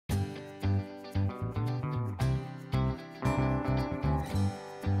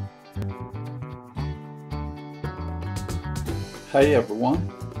Hey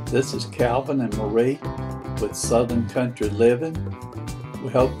everyone, this is Calvin and Marie with Southern Country Living. We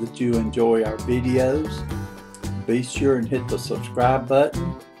hope that you enjoy our videos. Be sure and hit the subscribe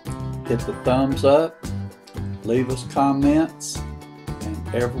button, hit the thumbs up, leave us comments,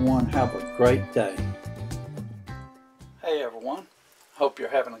 and everyone have a great day. Hey everyone, hope you're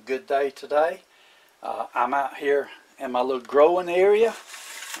having a good day today. I'm out here in my little growing area,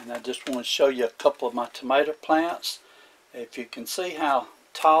 and I just want to show you a couple of my tomato plants. If you can see how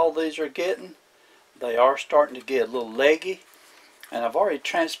tall these are getting, they are starting to get a little leggy, and I've already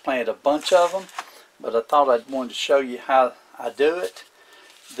transplanted a bunch of them, but I thought I'd wanted to show you how I do it.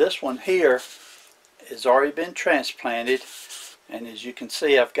 This one here has already been transplanted, and as you can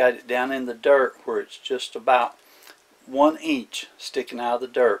see, I've got it down in the dirt where it's just about 1 inch sticking out of the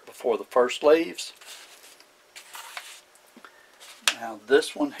dirt before the first leaves. Now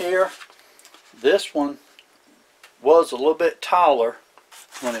this one here, this one was a little bit taller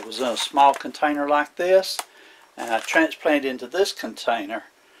when it was in a small container like this, and I transplanted into this container,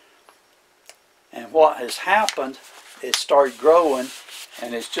 and what has happened is started growing,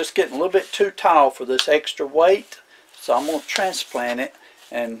 and it's just getting a little bit too tall for this extra weight, so I'm going to transplant it.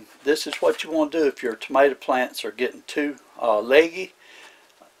 And this is what you want to do if your tomato plants are getting too leggy.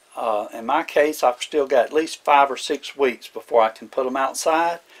 In my case, I've still got at least 5 or 6 weeks before I can put them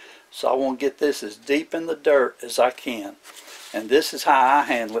outside. So I want to get this as deep in the dirt as I can. And this is how I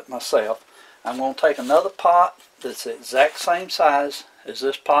handle it myself. I'm going to take another pot that's the exact same size as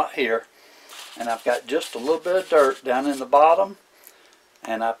this pot here. And I've got just a little bit of dirt down in the bottom.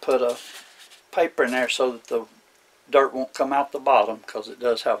 And I put a paper in there so that the dirt won't come out the bottom, because it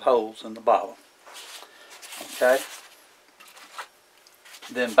does have holes in the bottom. Okay.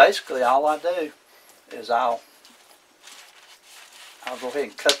 Then basically all I do is I'll go ahead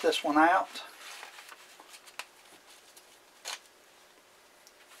and cut this one out.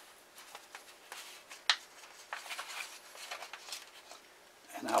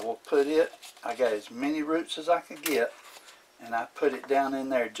 And I will put it, I got as many roots as I could get, and I put it down in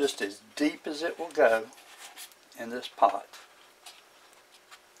there just as deep as it will go in this pot.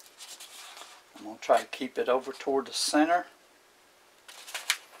 I'm going to try to keep it over toward the center.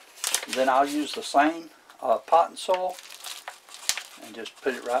 Then I'll use the same potting soil and just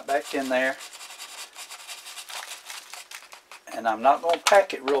put it right back in there. And I'm not going to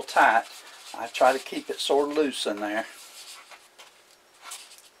pack it real tight. I try to keep it sort of loose in there.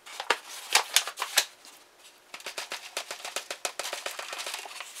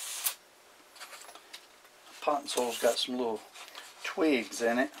 Potting soil's got some little twigs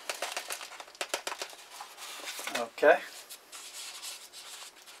in it. Okay.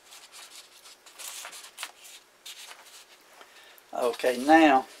 Okay,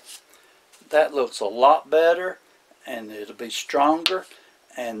 now that looks a lot better, and it'll be stronger,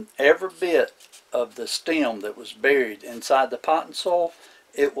 and every bit of the stem that was buried inside the potting soil,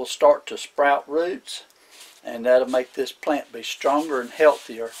 it will start to sprout roots, and that'll make this plant be stronger and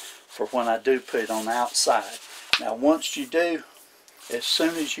healthier for when I do put it on the outside. Now once you do, as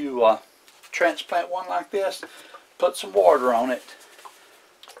soon as you transplant one like this, put some water on it.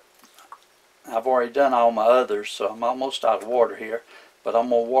 I've already done all my others, so I'm almost out of water here, but I'm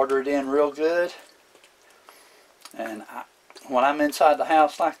going to water it in real good. And when I'm inside the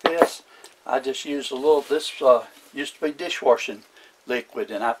house like this, I just use a little, this used to be dishwashing liquid,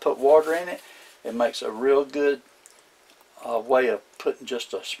 and I put water in it. It makes a real good way of putting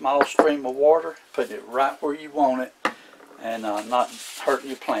just a small stream of water, putting it right where you want it, and not hurting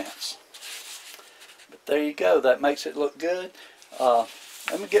your plants. But there you go, that makes it look good.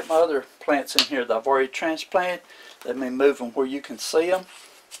 Let me get my other plants in here that I've already transplanted. Let me move them where you can see them,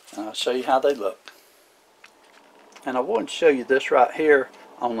 and I'll show you how they look. And I want to show you this right here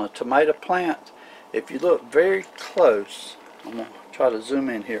on the tomato plant. If you look very close, I'm going to try to zoom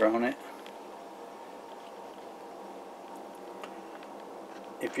in here on it.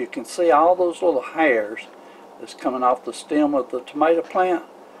 If you can see all those little hairs that's coming off the stem of the tomato plant,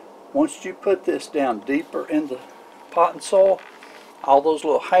 once you put this down deeper in the potting soil, all those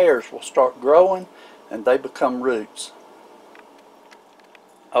little hairs will start growing, and they become roots.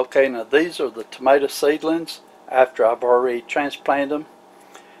 Okay, now these are the tomato seedlings after I've already transplanted them,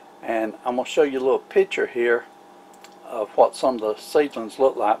 and I'm going to show you a little picture here of what some of the seedlings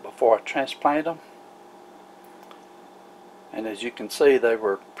look like before I transplanted them. And as you can see, they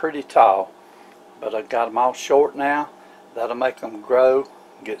were pretty tall, but I got them all short now. That'll make them grow,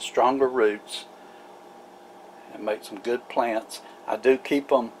 get stronger roots, and make some good plants. I do keep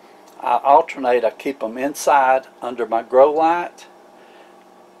them, I alternate, I keep them inside under my grow light.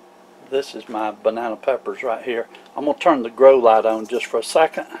 This is my banana peppers right here. I'm going to turn the grow light on just for a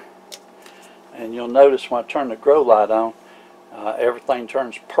second, and you'll notice when I turn the grow light on, everything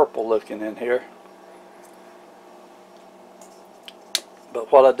turns purple looking in here.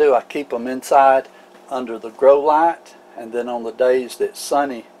 But what I do, I keep them inside under the grow light, and then on the days that it's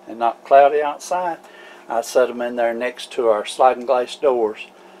sunny and not cloudy outside, I set them in there next to our sliding glass doors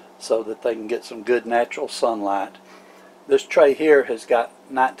so that they can get some good natural sunlight. This tray here has got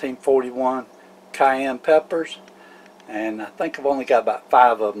 1941 cayenne peppers, and I think I've only got about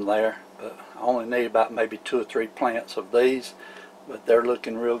 5 of them there, but I only need about maybe 2 or 3 plants of these, but they're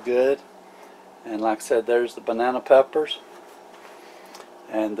looking real good. And like I said, there's the banana peppers,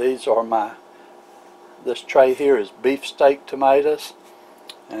 and these are this tray here is beefsteak tomatoes,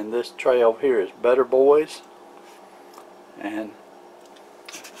 and this tray over here is Better Boys, and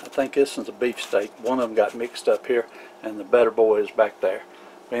I think this one's a beefsteak. One of them got mixed up here, and the Better Boy is back there.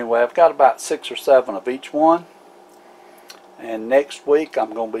 But anyway, I've got about 6 or 7 of each one, and next week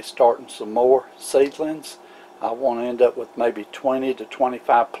I'm going to be starting some more seedlings. I want to end up with maybe 20 to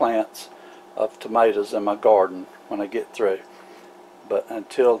 25 plants of tomatoes in my garden when I get through. But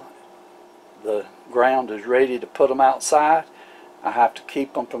until the ground is ready to put them outside, I have to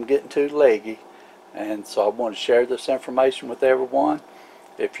keep them from getting too leggy, and so I want to share this information with everyone.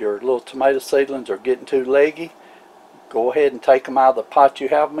 If your little tomato seedlings are getting too leggy, go ahead and take them out of the pot you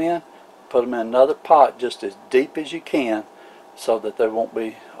have them in, put them in another pot just as deep as you can so that they won't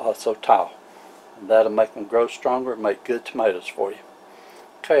be so tall. And that'll make them grow stronger and make good tomatoes for you.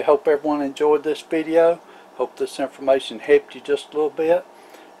 Okay, hope everyone enjoyed this video. Hope this information helped you just a little bit.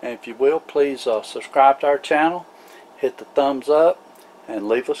 And if you will, please subscribe to our channel, hit the thumbs up, and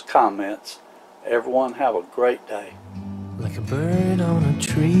leave us comments. Everyone have a great day. Like a bird on a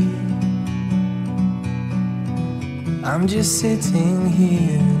tree, I'm just sitting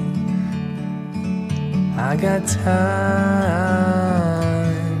here. I got time,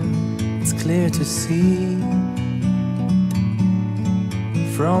 it's clear to see.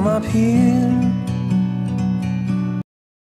 From up here